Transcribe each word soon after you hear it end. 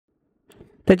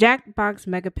The Jackbox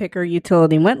Megapicker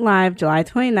utility went live July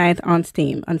 29th on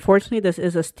Steam. Unfortunately, this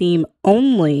is a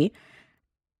Steam-only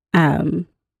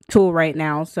tool right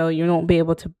now, so you won't be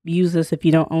able to use this if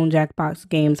you don't own Jackbox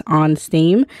games on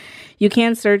Steam. You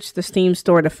can search the Steam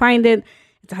store to find it.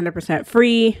 It's 100%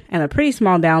 free and a pretty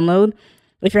small download.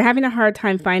 If you're having a hard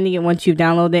time finding it once you've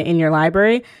downloaded it in your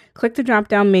library, click the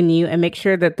drop-down menu and make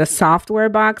sure that the software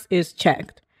box is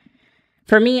checked.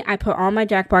 For me, I put all my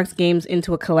Jackbox games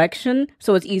into a collection,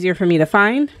 so it's easier for me to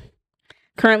find.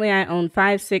 Currently, I own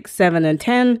 5, 6, 7, and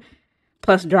 10,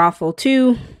 plus Drawful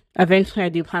 2. Eventually, I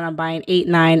do plan on buying 8,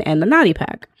 9, and the Naughty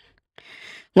Pack.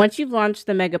 Once you've launched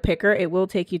the Megapicker, it will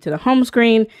take you to the home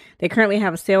screen. They currently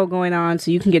have a sale going on,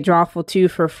 so you can get Drawful 2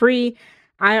 for free.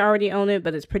 I already own it,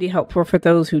 but it's pretty helpful for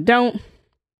those who don't.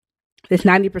 It's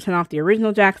 90% off the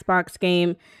original Jackbox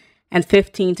game and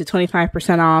 15 to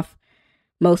 25% off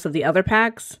most of the other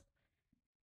packs.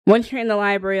 Once you're in the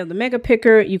library of the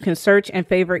Megapicker, you can search and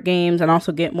favorite games and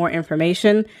also get more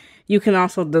information. You can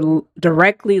also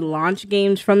directly launch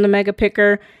games from the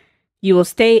Megapicker. You will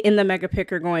stay in the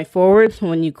Megapicker going forward, so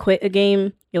when you quit a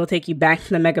game, it will take you back to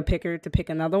the Megapicker to pick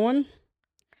another one.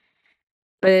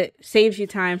 But it saves you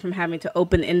time from having to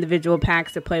open individual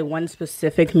packs to play one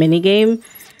specific minigame.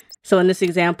 So in this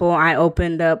example, I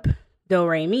opened up Do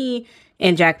Re Mi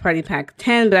and Jack Party Pack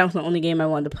 10, but that was the only game I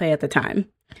wanted to play at the time.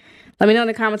 Let me know in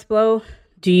the comments below,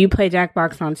 do you play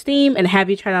Jackbox on Steam, and have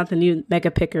you tried out the new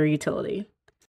Megapicker utility?